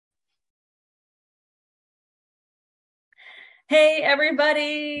Hey,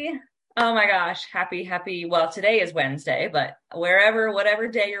 everybody. Oh my gosh. Happy. Well, today is Wednesday, but whatever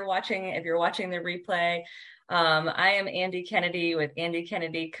day you're watching, if you're watching the replay, I am Andy Kennedy with Andy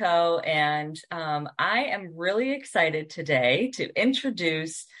Kennedy Co. And I am really excited today to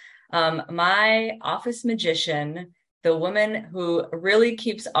introduce my office magician, the woman who really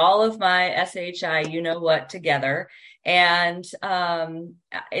keeps all of my SHI, you know what, together. And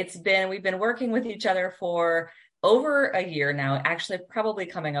we've been working with each other for over a year now, actually probably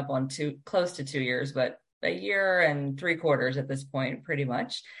coming up on close to 2 years, but a year and 3/4 at this point, pretty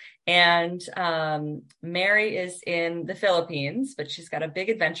much. And Mary is in the Philippines, but she's got a big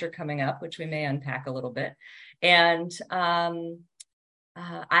adventure coming up, which we may unpack a little bit. And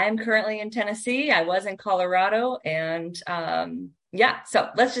I am currently in Tennessee. I was in Colorado, and yeah, so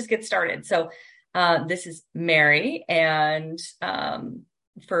let's just get started. So this is Mary, and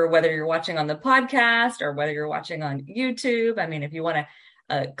for whether you're watching on the podcast or whether you're watching on YouTube. I mean, if you want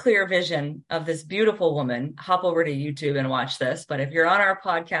a clear vision of this beautiful woman, hop over to YouTube and watch this. But if you're on our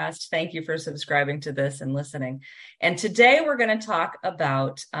podcast, thank you for subscribing to this and listening. And today we're going to talk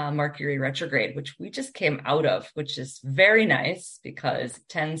about Mercury retrograde, which we just came out of, which is very nice because it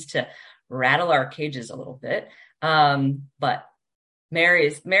tends to rattle our cages a little bit. But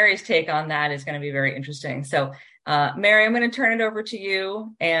Mary's take on that is going to be very interesting. So Mary, I'm going to turn it over to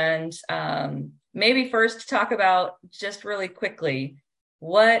you, and maybe first talk about just really quickly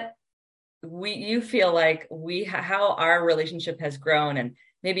what you feel like how our relationship has grown, and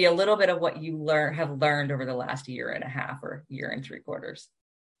maybe a little bit of what you have learned over the last year and a half or year and 3/4.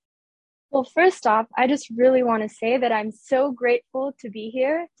 Well, first off, I just really want to say that I'm so grateful to be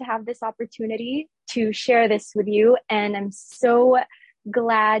here, to have this opportunity to share this with you. And I'm so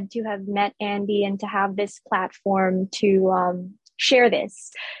glad to have met Andy and to have this platform to share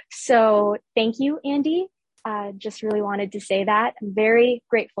this. So thank you, Andy. Just really wanted to say that. I'm very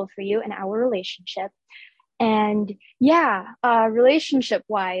grateful for you and our relationship. And yeah, relationship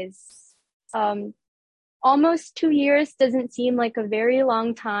wise, almost 2 years doesn't seem like a very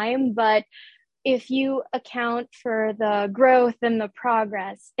long time, but if you account for the growth and the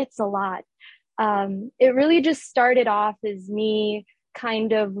progress, it's a lot. It really just started off as me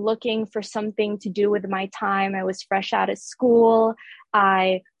kind of looking for something to do with my time. I was fresh out of school.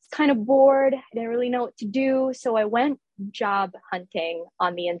 I was kind of bored. I didn't really know what to do. So I went job hunting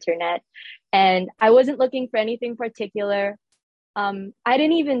on the internet, and I wasn't looking for anything particular. I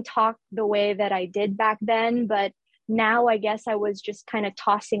didn't even talk the way that I did back then, but now I guess I was just kind of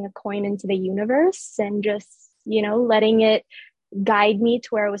tossing a coin into the universe and just, letting it guide me to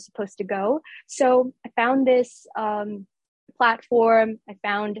where I was supposed to go. So I found this platform. I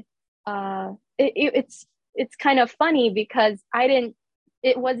found it's kind of funny because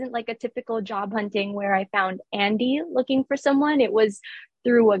it wasn't like a typical job hunting where I found Andy looking for someone. It was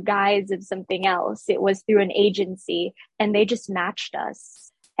through a guise of something else. It was through an agency, and they just matched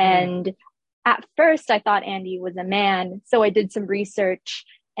us. And at first I thought Andy was a man. So I did some research,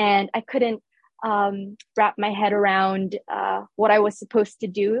 and I couldn't wrap my head around what I was supposed to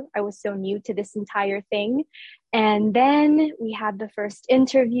do. I was so new to this entire thing. And then we had the first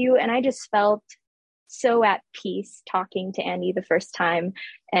interview, and I just felt so at peace talking to Andy the first time.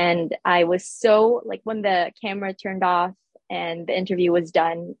 And I was so, like, when the camera turned off and the interview was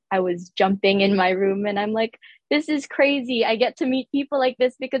done, I was jumping in my room, and I'm like, this is crazy. I get to meet people like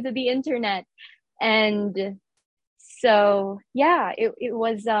this because of the internet. And so, yeah, it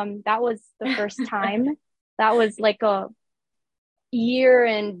was, that was the first time. That was like a year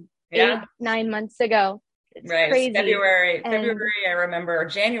and Yeah. 8-9 months ago. It's Right. crazy. February, And I remember, or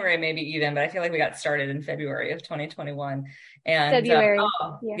January maybe even, but I feel like we got started in February of 2021. And February.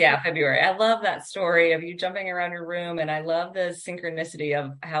 yeah, February. I love that story of you jumping around your room, and I love the synchronicity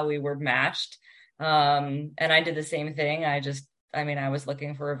of how we were matched. And I did the same thing. I was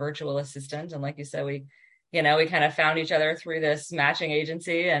looking for a virtual assistant, and like you said, we kind of found each other through this matching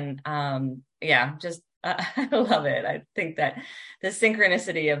agency, and yeah, just I love it. I think that the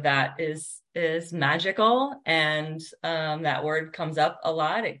synchronicity of that is magical, and that word comes up a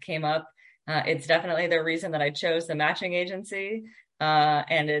lot. It came up. It's definitely the reason that I chose the matching agency,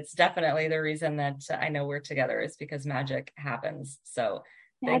 and it's definitely the reason that I know we're together is because magic happens. So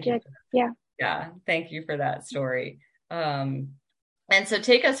thank you. magic. Yeah. Yeah, thank you for that story. And so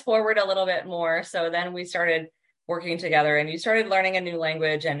take us forward a little bit more. So then we started working together, and you started learning a new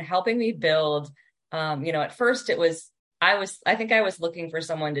language and helping me build. At first I think I was looking for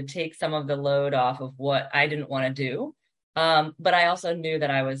someone to take some of the load off of what I didn't want to do. But I also knew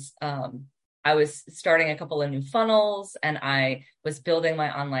that I was starting a couple of new funnels, and I was building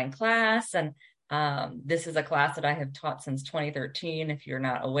my online class, and This is a class that I have taught since 2013. If you're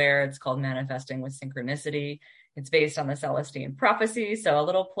not aware, it's called Manifesting with Synchronicity. It's based on the Celestine prophecy. So a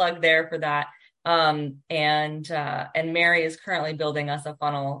little plug there for that. And Mary is currently building us a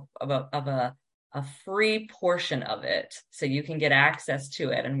funnel of a free portion of it, so you can get access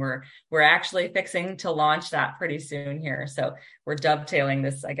to it. And we're actually fixing to launch that pretty soon here. So we're dovetailing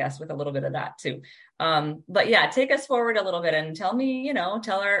this, I guess, with a little bit of that too. But yeah, take us forward a little bit and tell me,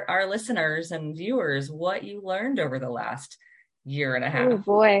 tell our listeners and viewers what you learned over the last year and a half. Oh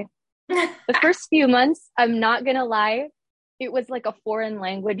boy. The first few months, I'm not gonna lie, it was like a foreign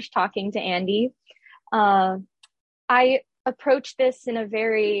language talking to Andy. I approached this in a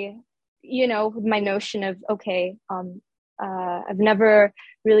very, my notion of, okay, I've never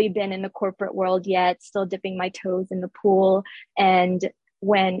really been in the corporate world yet, still dipping my toes in the pool. And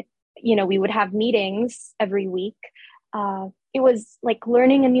when, we would have meetings every week, it was like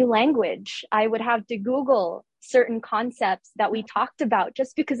learning a new language. I would have to Google certain concepts that we talked about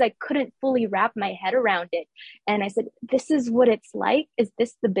just because I couldn't fully wrap my head around it. And I said, this is what it's like. Is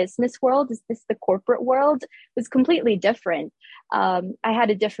this the business world? Is this the corporate world? It was completely different. I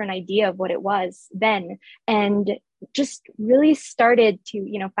had a different idea of what it was then, and just really started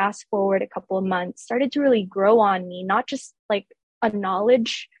to, fast forward a couple of months, started to really grow on me, not just like a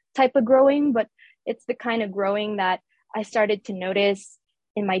knowledge type of growing, but it's the kind of growing that I started to notice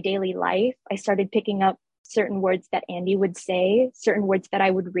in my daily life. I started picking up certain words that Andy would say, certain words that I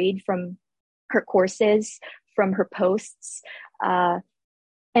would read from her courses, from her posts.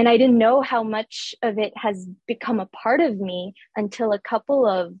 And I didn't know how much of it has become a part of me until a couple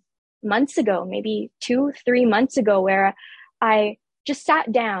of months ago, maybe 2-3 months ago, where I just sat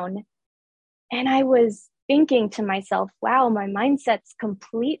down and I was thinking to myself, wow, my mindset's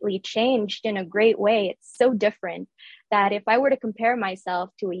completely changed in a great way. It's so different that if I were to compare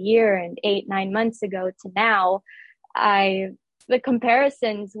myself to a year and 8-9 months ago to now, the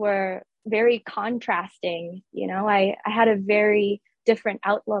comparisons were very contrasting. I had a very different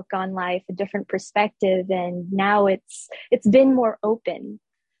outlook on life, a different perspective, and now it's been more open.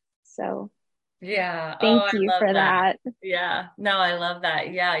 So yeah. thank I you love for that. Yeah. No, I love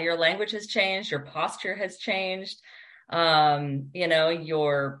that. Yeah. Your language has changed. Your posture has changed.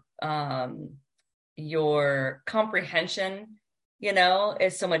 Your comprehension,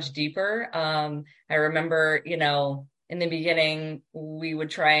 is so much deeper. I remember, in the beginning, we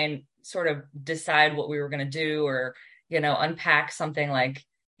would try and sort of decide what we were going to do, or, unpack something like,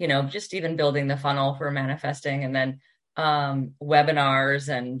 just even building the funnel for manifesting, and then webinars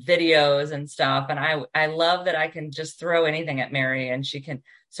and videos and stuff. And I love that I can just throw anything at Mary and she can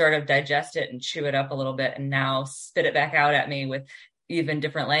sort of digest it and chew it up a little bit and now spit it back out at me with even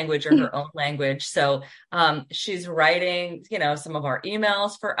different language or her own language. So she's writing, some of our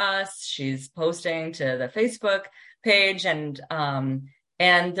emails for us. She's posting to the Facebook page. And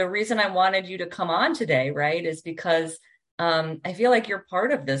the reason I wanted you to come on today, right, is because I feel like you're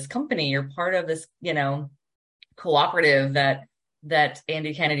part of this company. You're part of this, cooperative that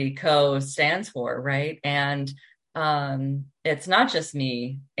Andy Kennedy Co. stands for, right? And it's not just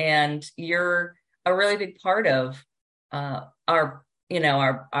me, and you're a really big part of our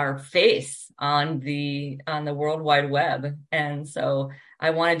face on the World Wide Web. And so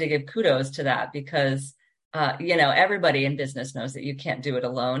I wanted to give kudos to that because everybody in business knows that you can't do it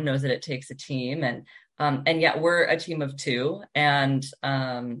alone, knows that it takes a team, and yet we're a team of two, and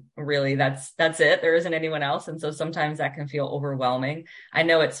really that's it. There isn't anyone else. And so sometimes that can feel overwhelming. I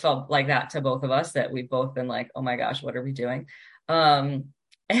know it's felt like that to both of us, that we've both been like, oh my gosh, what are we doing? And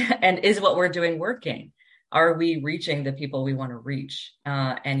is what we're doing working? Are we reaching the people we want to reach?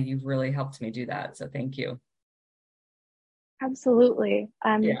 And you've really helped me do that. So thank you. Absolutely.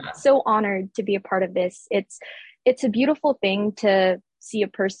 I'm so honored to be a part of this. It's a beautiful thing to see a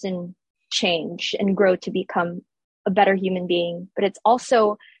person change and grow to become a better human being, but it's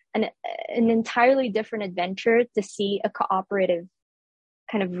also an entirely different adventure to see a cooperative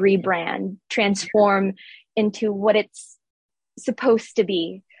kind of rebrand, transform into what it's supposed to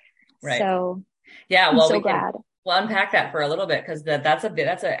be. Right. So yeah, well, I'm so glad. We'll unpack that for a little bit, because that's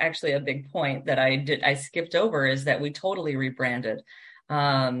actually a big point that I skipped over, is that we totally rebranded.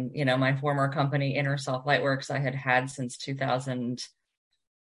 My former company, Inner Self Lightworks, I had since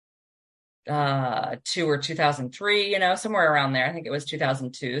 2002 or 2003, somewhere around there. I think it was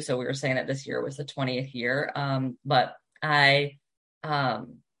 2002. So we were saying that this year was the 20th year. But I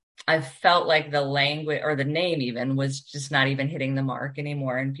felt like the language, or the name even, was just not even hitting the mark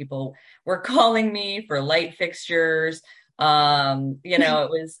anymore. And people were calling me for light fixtures. It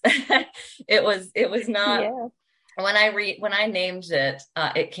was, it was not, when I named it,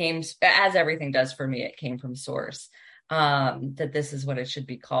 it came, as everything does for me, it came from source, that this is what it should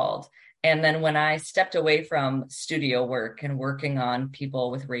be called. And then when I stepped away from studio work and working on people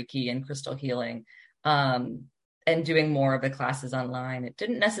with Reiki and crystal healing, um, and doing more of the classes online, it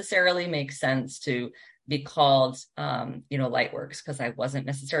didn't necessarily make sense to be called, Lightworks, because I wasn't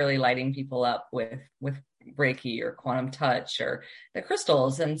necessarily lighting people up with Reiki or quantum touch or the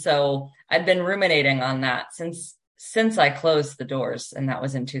crystals. And so I've been ruminating on that since I closed the doors, and that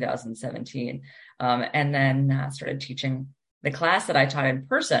was in 2017. And then started teaching the class that I taught in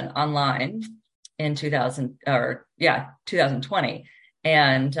person online in 2020.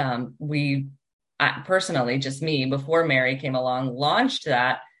 And personally, just me, before Mary came along, launched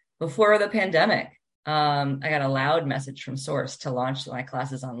that before the pandemic. I got a loud message from Source to launch my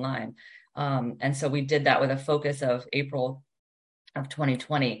classes online. And so we did that with a focus of April of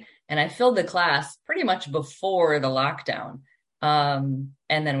 2020. And I filled the class pretty much before the lockdown. And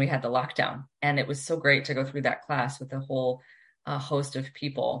then we had the lockdown, and it was so great to go through that class with a whole host of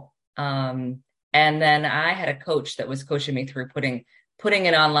people. And then I had a coach that was coaching me through putting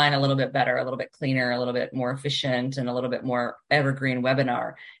it online a little bit better, a little bit cleaner, a little bit more efficient, and a little bit more evergreen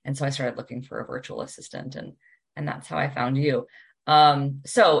webinar. And so I started looking for a virtual assistant, and that's how I found you.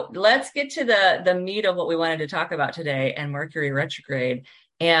 So let's get to the meat of what we wanted to talk about today, and Mercury retrograde,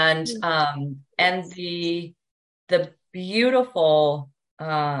 and the beautiful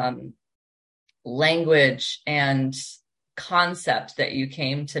language and concept that you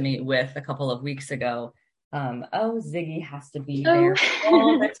came to me with a couple of weeks ago. Ziggy has to be there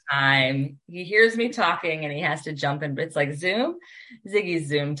all the time. He hears me talking and he has to jump in. It's like Ziggy's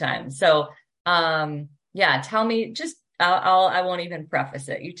Zoom time. So, tell me, just, I won't even preface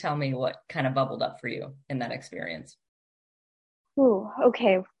it. You tell me what kind of bubbled up for you in that experience. Ooh,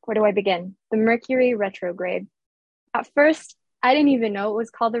 okay. Where do I begin? The Mercury retrograde. At first, I didn't even know it was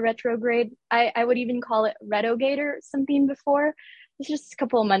called the retrograde. I would even call it retogate or something before. It was just a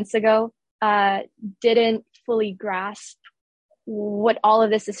couple of months ago. Didn't fully grasp what all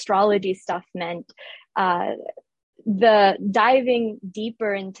of this astrology stuff meant. The diving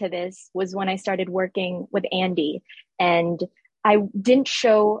deeper into this was when I started working with Andy, and I didn't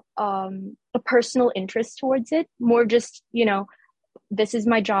show a personal interest towards it, more just, this is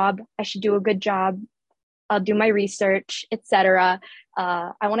my job. I should do a good job. I'll do my research, etc.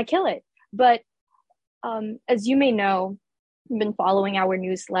 I want to kill it. But as you may know, you've been following our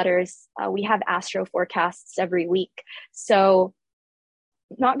newsletters. We have astro forecasts every week. So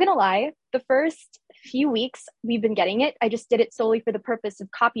not going to lie, the first few weeks we've been getting it. I just did it solely for the purpose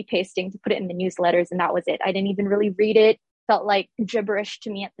of copy pasting to put it in the newsletters. And that was it. I didn't even really read it. Felt like gibberish to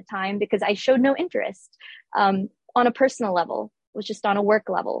me at the time because I showed no interest on a personal level. It was just on a work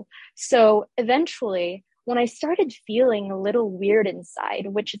level. So eventually, when I started feeling a little weird inside,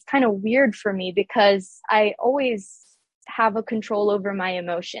 which is kind of weird for me because I always have a control over my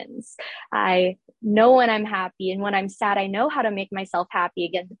emotions. I know when I'm happy, and when I'm sad, I know how to make myself happy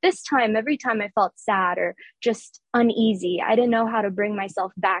again. But this time, every time I felt sad or just uneasy, I didn't know how to bring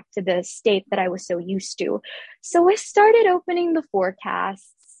myself back to the state that I was so used to. So I started opening the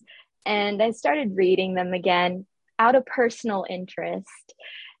forecasts and I started reading them again out of personal interest.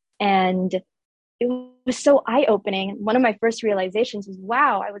 And it was so eye-opening. One of my first realizations was,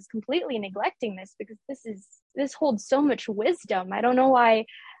 wow, I was completely neglecting this because this holds so much wisdom. I don't know why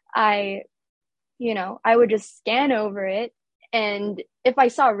I would just scan over it. And if I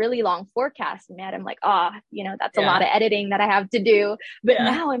saw a really long forecast, man, I'm like, that's a lot of editing that I have to do. But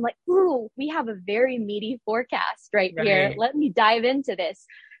now I'm like, ooh, we have a very meaty forecast right here. Let me dive into this.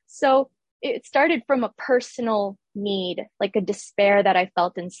 So it started from a personal need, like a despair that I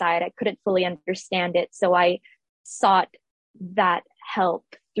felt inside. I couldn't fully understand it. So I sought that help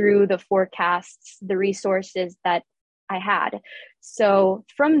through the forecasts, the resources that I had. So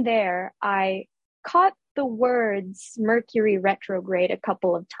from there, I caught the words Mercury retrograde a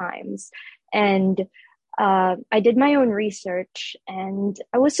couple of times. And I did my own research, and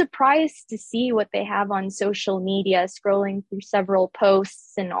I was surprised to see what they have on social media, scrolling through several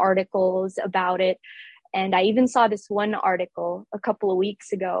posts and articles about it. And I even saw this one article a couple of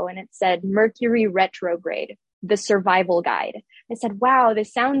weeks ago, and it said Mercury retrograde, the survival guide. I said, wow,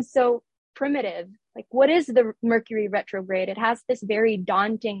 this sounds so primitive. Like, what is the Mercury retrograde? It has this very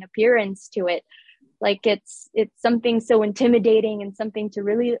daunting appearance to it. Like it's something so intimidating and something to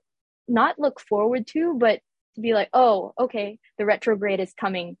really not look forward to, but to be like, oh, okay, the retrograde is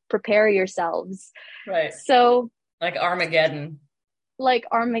coming. Prepare yourselves. Right. So like Armageddon.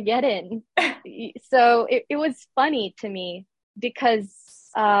 So it was funny to me because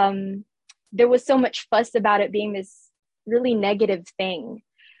there was so much fuss about it being this really negative thing.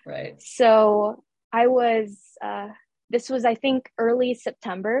 Right. So I was, this was, I think, early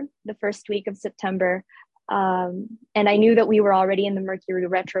September, the first week of September. And I knew that we were already in the Mercury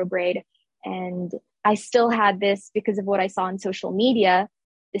retrograde. And I still had this, because of what I saw on social media,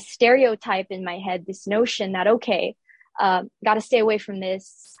 this stereotype in my head, this notion that, okay, got to stay away from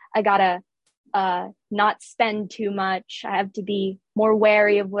this. I got to not spend too much. I have to be more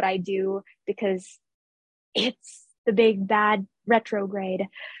wary of what I do because it's the big bad retrograde.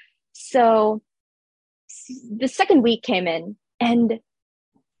 So the second week came in and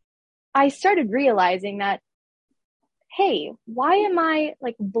I started realizing that, hey, why am I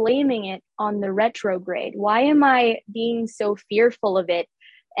like blaming it on the retrograde? Why am I being so fearful of it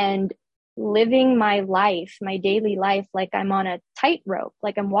and living my life, my daily life, like I'm on a tightrope,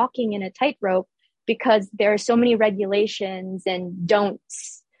 like I'm walking in a tightrope, because there are so many regulations and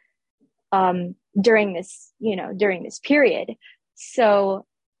don'ts during this, during this period. So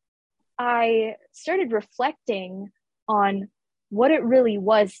I started reflecting on what it really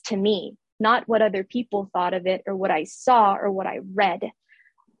was to me, not what other people thought of it or what I saw or what I read.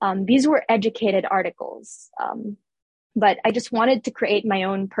 These were educated articles, but I just wanted to create my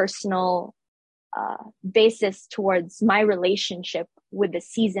own personal basis towards my relationship with the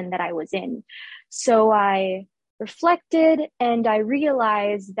season that I was in. So I reflected and I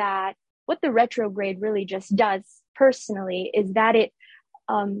realized that what the retrograde really just does personally is that it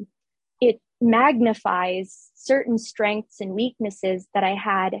magnifies certain strengths and weaknesses that I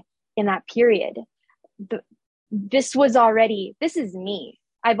had in that period. This is me.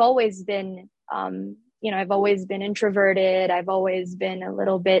 I've always been, I've always been introverted. I've always been a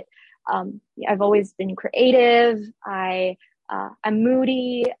little bit, I've always been creative. I'm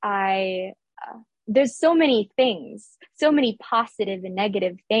moody. There's so many things, so many positive and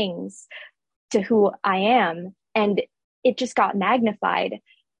negative things to who I am. And it just got magnified,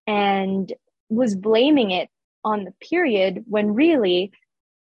 and was blaming it on the period when really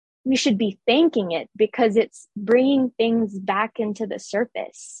we should be thanking it because it's bringing things back into the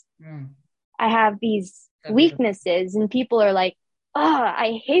surface. I have these weaknesses and people are like,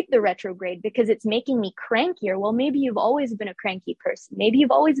 I hate the retrograde because it's making me crankier. Well, maybe you've always been a cranky person. Maybe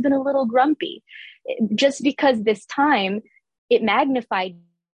you've always been a little grumpy. Just because this time it magnified,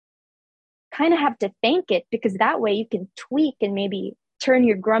 kind of have to thank it, because that way you can tweak and maybe turn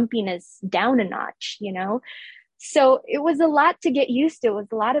your grumpiness down a notch, So it was a lot to get used to. It was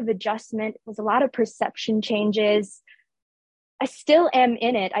a lot of adjustment. It was a lot of perception changes. I still am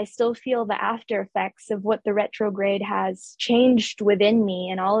in it. I still feel the after effects of what the retrograde has changed within me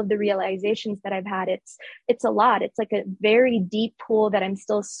and all of the realizations that I've had. It's a lot. It's like a very deep pool that I'm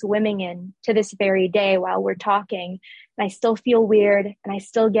still swimming in to this very day while we're talking. And I still feel weird and I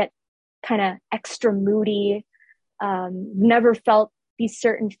still get kind of extra moody. Never felt these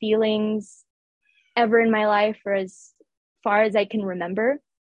certain feelings ever in my life for as far as I can remember.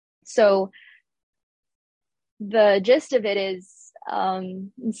 So the gist of it is,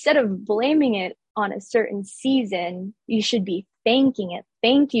 instead of blaming it on a certain season, you should be thanking it.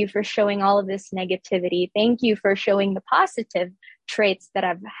 Thank you for showing all of this negativity. Thank you for showing the positive traits that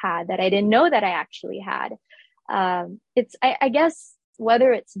I've had that I didn't know that I actually had. I guess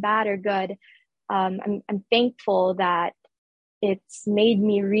whether it's bad or good, I'm thankful that it's made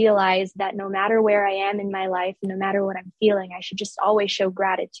me realize that no matter where I am in my life, no matter what I'm feeling, I should just always show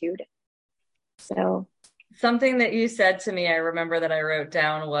gratitude. So something that you said to me, I remember that I wrote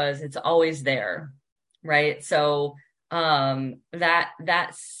down, was it's always there, right? So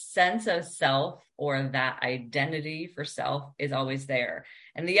that sense of self, or that identity for self, is always there.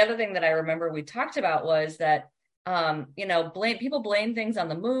 And the other thing that I remember we talked about was that people blame things on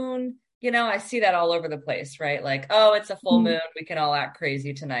the moon. I see that all over the place, right? Like, oh, it's a full moon, we can all act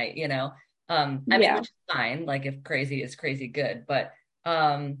crazy tonight, I mean, which is fine. Like, if crazy is crazy, good. But,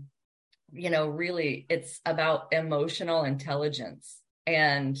 really it's about emotional intelligence.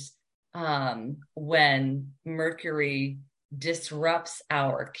 And when Mercury disrupts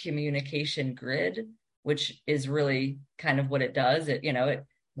our communication grid, which is really kind of what it does,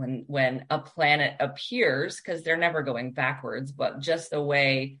 when a planet appears, because they're never going backwards, but just the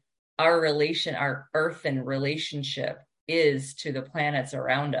way our Earth and relationship is to the planets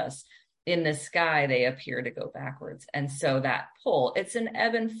around us in the sky, they appear to go backwards. And so that pull, it's an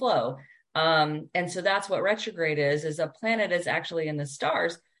ebb and flow. And so that's what retrograde is a planet is actually in the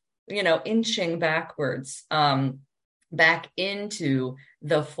stars, inching backwards, back into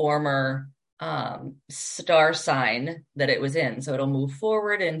the former star sign that it was in. So it'll move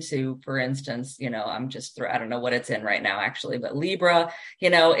forward into, for instance, I don't know what it's in right now, actually, but Libra,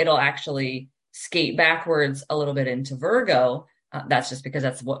 it'll actually skate backwards a little bit into Virgo. That's just because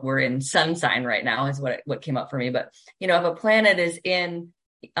that's what we're in sun sign right now is what came up for me. But, if a planet is in,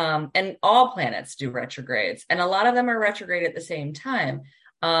 and all planets do retrogrades, and a lot of them are retrograde at the same time.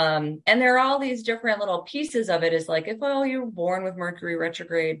 And there are all these different little pieces of it. Is like, if, well, you're born with Mercury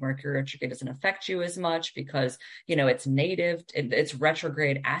retrograde doesn't affect you as much because, it's native, its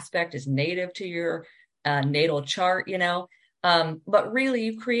retrograde aspect is native to your natal chart, but really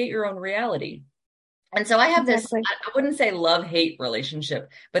you create your own reality. And so I have this, Exactly. I wouldn't say love-hate relationship,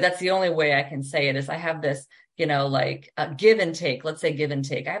 but that's the only way I can say it is I have this, like give and take, let's say give and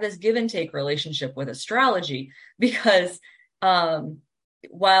take. I have this give and take relationship with astrology because,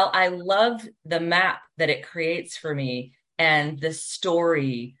 while I love the map that it creates for me and the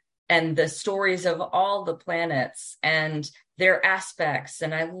story and the stories of all the planets and their aspects,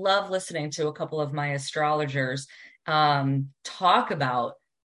 and I love listening to a couple of my astrologers talk about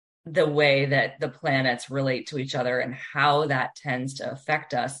the way that the planets relate to each other and how that tends to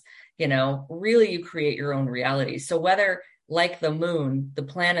affect us, really you create your own reality. So whether like the moon, the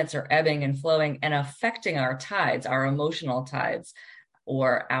planets are ebbing and flowing and affecting our tides, our emotional tides,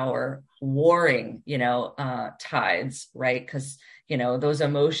 or our warring, tides, right? Because, those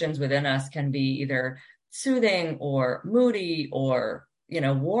emotions within us can be either soothing or moody or,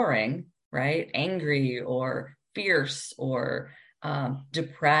 warring, right? Angry or fierce or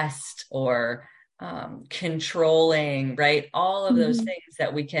depressed or controlling, right? All of those Mm-hmm. things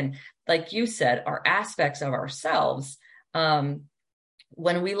that we can, like you said, are aspects of ourselves.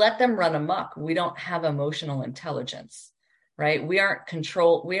 When we let them run amok, we don't have emotional intelligence, right? And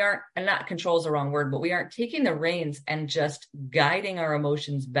not control is the wrong word, but we aren't taking the reins and just guiding our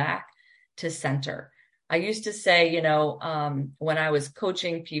emotions back to center. I used to say, when I was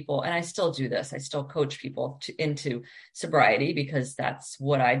coaching people, and I still do this, I still coach people into sobriety because that's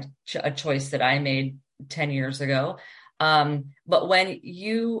a choice that I made 10 years ago. But when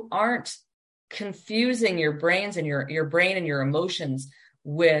you aren't confusing your brains and your brain and your emotions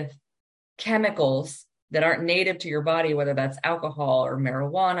with chemicals that aren't native to your body, whether that's alcohol or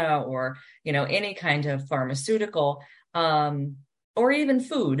marijuana or, any kind of pharmaceutical, or even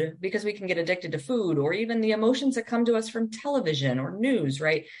food, because we can get addicted to food, or even the emotions that come to us from television or news,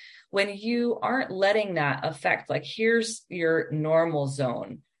 right? When you aren't letting that affect, like, here's your normal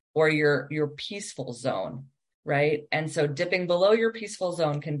zone or your peaceful zone, right? And so dipping below your peaceful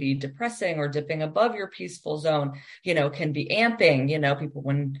zone can be depressing, or dipping above your peaceful zone, can be amping.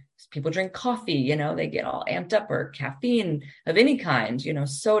 When people drink coffee, they get all amped up, or caffeine of any kind,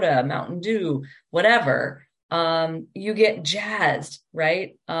 soda, Mountain Dew, whatever. You get jazzed,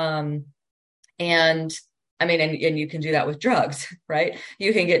 right? And I mean, and you can do that with drugs, right?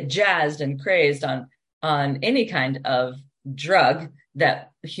 You can get jazzed and crazed on any kind of drug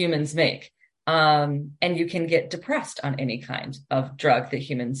that humans make. And you can get depressed on any kind of drug that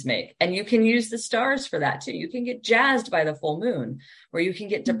humans make. And you can use the stars for that too. You can get jazzed by the full moon, or you can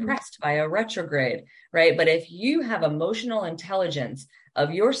get Mm-hmm. depressed by a retrograde, right? But if you have emotional intelligence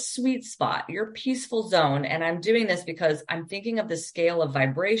of your sweet spot, your peaceful zone, and I'm doing this because I'm thinking of the scale of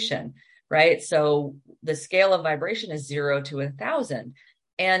vibration, right? So the scale of vibration is 0 to 1,000.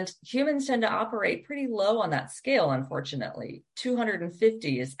 And humans tend to operate pretty low on that scale, unfortunately.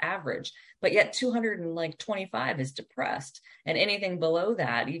 250 is average, but yet 225 is depressed. And anything below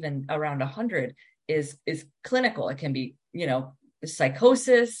that, even around 100, is clinical. It can be,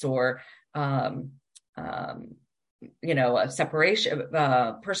 psychosis or, a separation,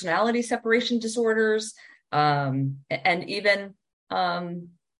 personality separation disorders, and even,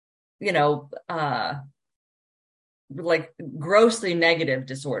 you know, like grossly negative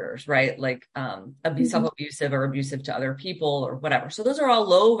disorders, right? Like Mm-hmm. self-abusive or abusive to other people or whatever. So those are all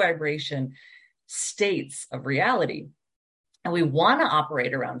low vibration states of reality. And we want to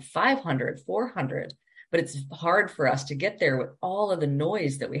operate around 500, 400, but it's hard for us to get there with all of the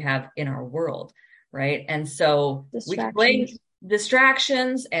noise that we have in our world, right? And so we can blame Distractions.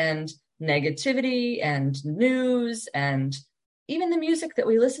 distractions and negativity and news, and even the music that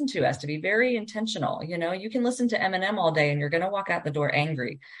we listen to has to be very intentional. You can listen to Eminem all day and you're going to walk out the door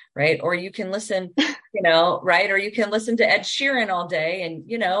angry, right? Or you can listen, right? Or you can listen to Ed Sheeran all day and,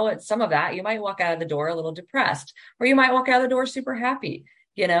 it's some of that. You might walk out of the door a little depressed, or you might walk out of the door super happy.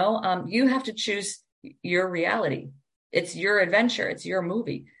 You have to choose your reality. It's your adventure. It's your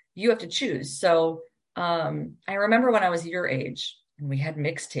movie. You have to choose. So I remember when I was your age and we had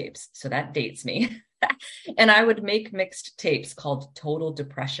mixtapes. So that dates me. And I would make mixed tapes called Total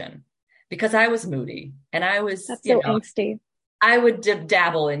Depression, because I was moody and I was, That's so angsty. I would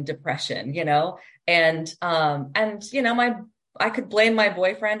dabble in depression, and I could blame my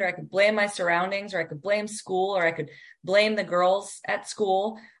boyfriend, or I could blame my surroundings, or I could blame school, or I could blame the girls at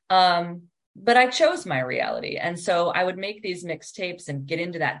school. But I chose my reality. And so I would make these mixtapes and get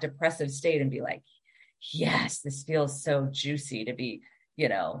into that depressive state and be like, yes, this feels so juicy to be,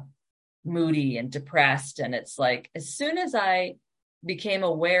 moody and depressed. And it's like, as soon as I became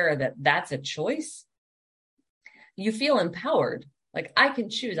aware that that's a choice, you feel empowered. Like, I can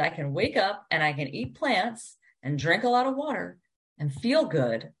choose. I can wake up and I can eat plants and drink a lot of water and feel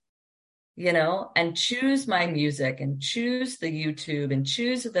good, and choose my music and choose the YouTube and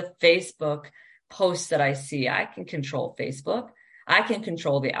choose the Facebook posts that I see. I can control Facebook. I can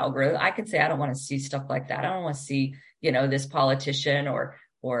control the algorithm. I can say, I don't want to see stuff like that. I don't want to see, this politician or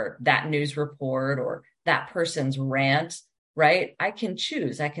that news report or that person's rant, right? I can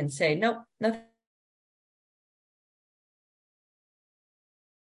choose. I can say, nope, no,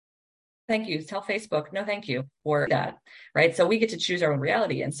 thank you. Tell Facebook, no, thank you for that. Right. So we get to choose our own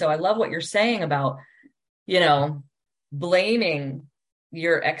reality. And so I love what you're saying about, blaming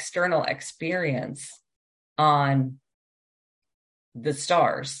your external experience on the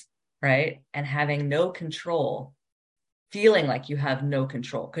stars, right? And having no control, feeling like you have no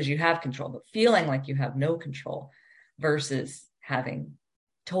control, because you have control, but feeling like you have no control versus having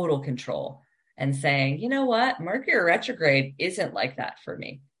total control and saying, you know what, Mercury retrograde isn't like that for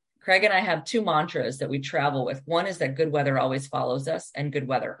me. Craig and I have two mantras that we travel with. One is that good weather always follows us, and good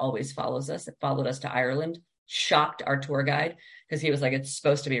weather always follows us. It followed us to Ireland, shocked our tour guide because he was like, it's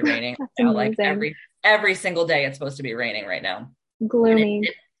supposed to be raining now. Like every single day, it's supposed to be raining right now. Gloomy. In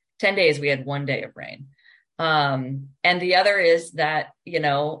 10 days, we had 1 day of rain. And the other is that, we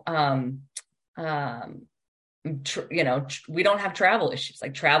don't have travel issues.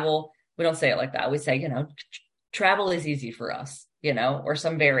 Like travel, we don't say it like that. We say, travel is easy for us, or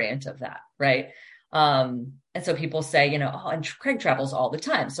some variant of that, right? And so people say, oh, and Craig travels all the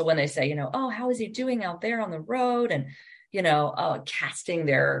time. So when they say, oh, how is he doing out there on the road? And, casting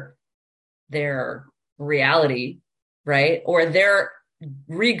their reality, right? Or their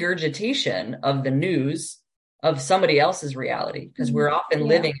regurgitation of the news of somebody else's reality, because we're often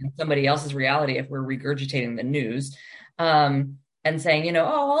living in somebody else's reality if we're regurgitating the news. And saying, oh,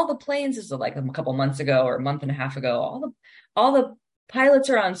 all the planes, this is like a couple months ago or a month and a half ago, all the pilots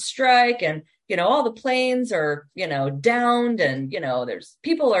are on strike, and, all the planes are, downed, and, there's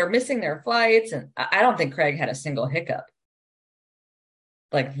people are missing their flights. And I don't think Craig had a single hiccup.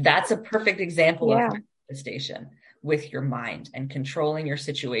 Like, that's a perfect example of manifestation with your mind and controlling your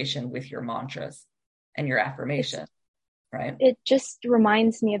situation with your mantras and your affirmation, right? It just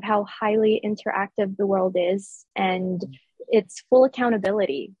reminds me of how highly interactive the world is, and it's full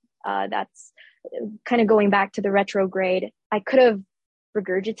accountability. That's kind of going back to the retrograde. I could have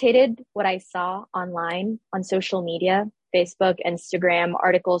regurgitated what I saw online on social media, Facebook, Instagram,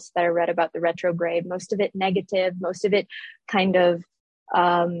 articles that I read about the retrograde, most of it negative, most of it kind of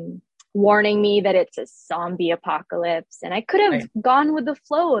warning me that it's a zombie apocalypse. And I could have gone with the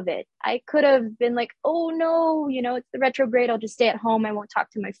flow of it. I could have been like, oh no, it's the retrograde. I'll just stay at home. I won't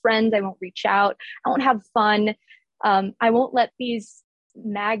talk to my friends. I won't reach out. I won't have fun. I won't let these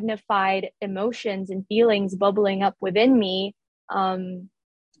magnified emotions and feelings bubbling up within me,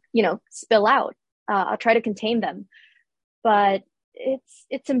 spill out. I'll try to contain them, but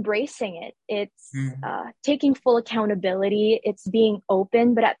it's embracing it. It's taking full accountability. It's being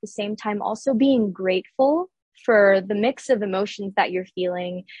open, but at the same time, also being grateful for the mix of emotions that you're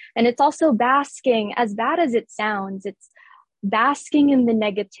feeling. And it's also basking, as bad as it sounds, it's basking in the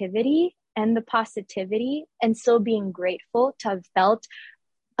negativity and the positivity, and still being grateful to have felt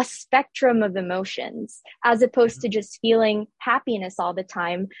a spectrum of emotions, as opposed to just feeling happiness all the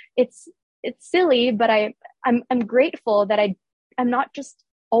time. It's silly, but I'm grateful that I'm not just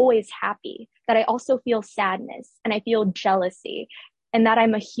always happy, that I also feel sadness and I feel jealousy, and that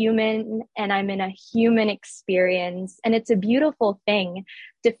I'm a human and I'm in a human experience. And it's a beautiful thing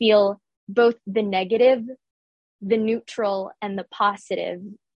to feel both the negative, the neutral, and the positive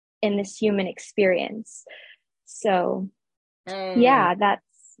in this human experience. So that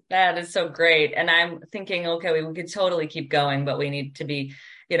is so great. And I'm thinking, okay, we could totally keep going, but we need to be,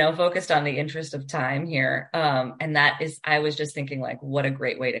 focused on the interest of time here. And that is, I was just thinking, like, what a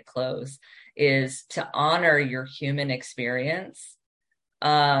great way to close is to honor your human experience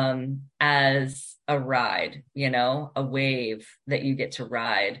as a ride, a wave that you get to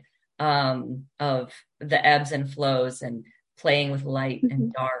ride, of the ebbs and flows and playing with light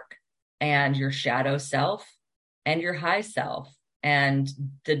and dark, and your shadow self and your high self, and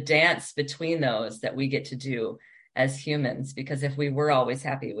the dance between those that we get to do as humans, because if we were always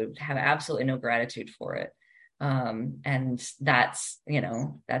happy, we would have absolutely no gratitude for it. And that's,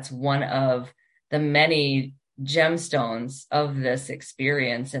 that's one of the many gemstones of this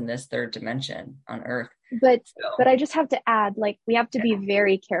experience in this third dimension on Earth. But So, but I just have to add, like, we have to be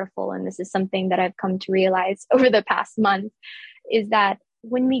very careful, and this is something that I've come to realize over the past month, is that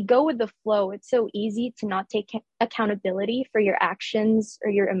when we go with the flow, it's so easy to not take accountability for your actions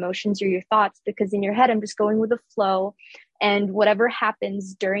or your emotions or your thoughts, because in your head, I'm just going with the flow. And whatever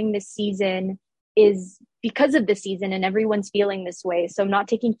happens during this season is because of the season, and everyone's feeling this way. So I'm not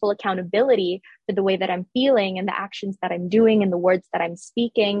taking full accountability for the way that I'm feeling and the actions that I'm doing and the words that I'm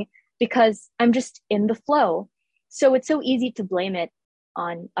speaking, because I'm just in the flow. So it's so easy to blame it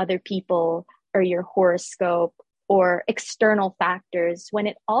on other people or your horoscope or external factors, when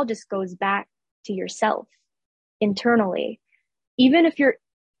it all just goes back to yourself internally. Even if you're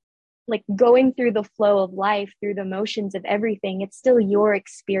like going through the flow of life, through the motions of everything, it's still your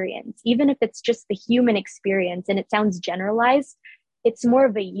experience. Even if it's just the human experience and it sounds generalized, it's more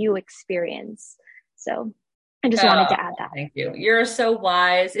of a you experience. So I just wanted oh, to add that. thank you. You're so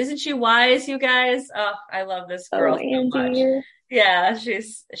wise. Isn't she wise, you guys? Oh, I love this Oh, girl so much. Angie. Yeah,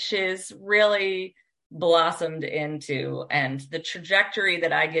 she's really blossomed into, and the trajectory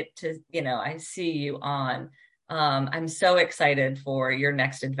that I get to, I see you on. I'm so excited for your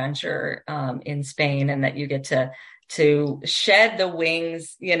next adventure in Spain, and that you get to shed the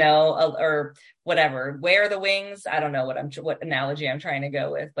wings, or whatever, wear the wings. I don't know what analogy I'm trying to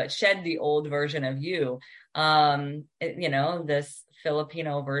go with, but shed the old version of you, this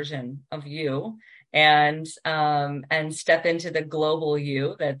Filipino version of you, and step into the global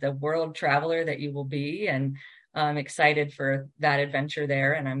you, that the world traveler that you will be. And I'm excited for that adventure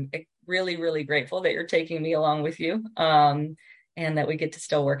there. And I'm really, really grateful that you're taking me along with you. And that we get to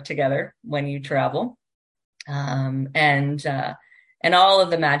still work together when you travel. And all of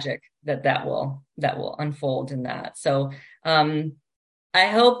the magic that will unfold in that. So, I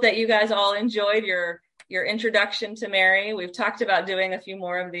hope that you guys all enjoyed your introduction to Mary. We've talked about doing a few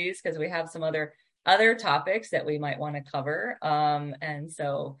more of these because we have some other topics that we might want to cover. And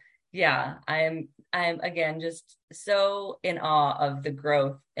so, yeah, I'm again just so in awe of the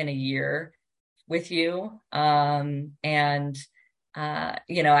growth in a year with you. I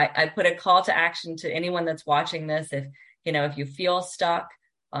put a call to action to anyone that's watching this. If you feel stuck,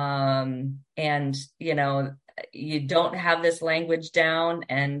 and you don't have this language down,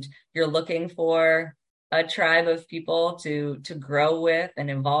 and you're looking for a tribe of people to grow with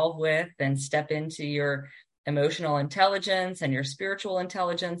and evolve with and step into your emotional intelligence and your spiritual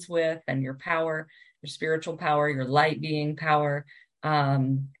intelligence with, and your power, your spiritual power, your light being power,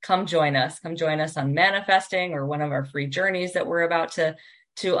 come join us on manifesting, or one of our free journeys that we're about to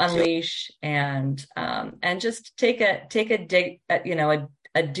unleash, and just take a dig,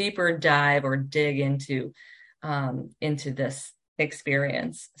 a deeper dive or dig into this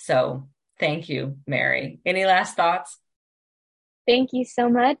experience. So thank you, Mary. Any last thoughts? Thank you so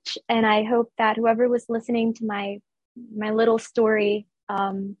much. And I hope that whoever was listening to my little story,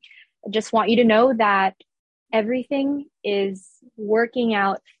 I just want you to know that everything is working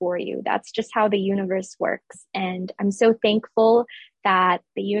out for you. That's just how the universe works. And I'm so thankful that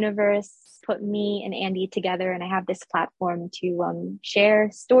the universe put me and Andy together, and I have this platform to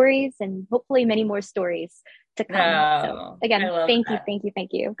share stories, and hopefully many more stories to come. So Oh, I again, love thank you, that. thank you,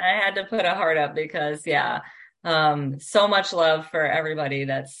 thank you. I had to put a heart up because, yeah, so much love for everybody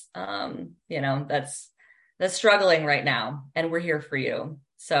that's struggling right now, and we're here for you.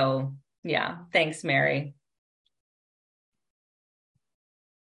 So, yeah, thanks, Mary.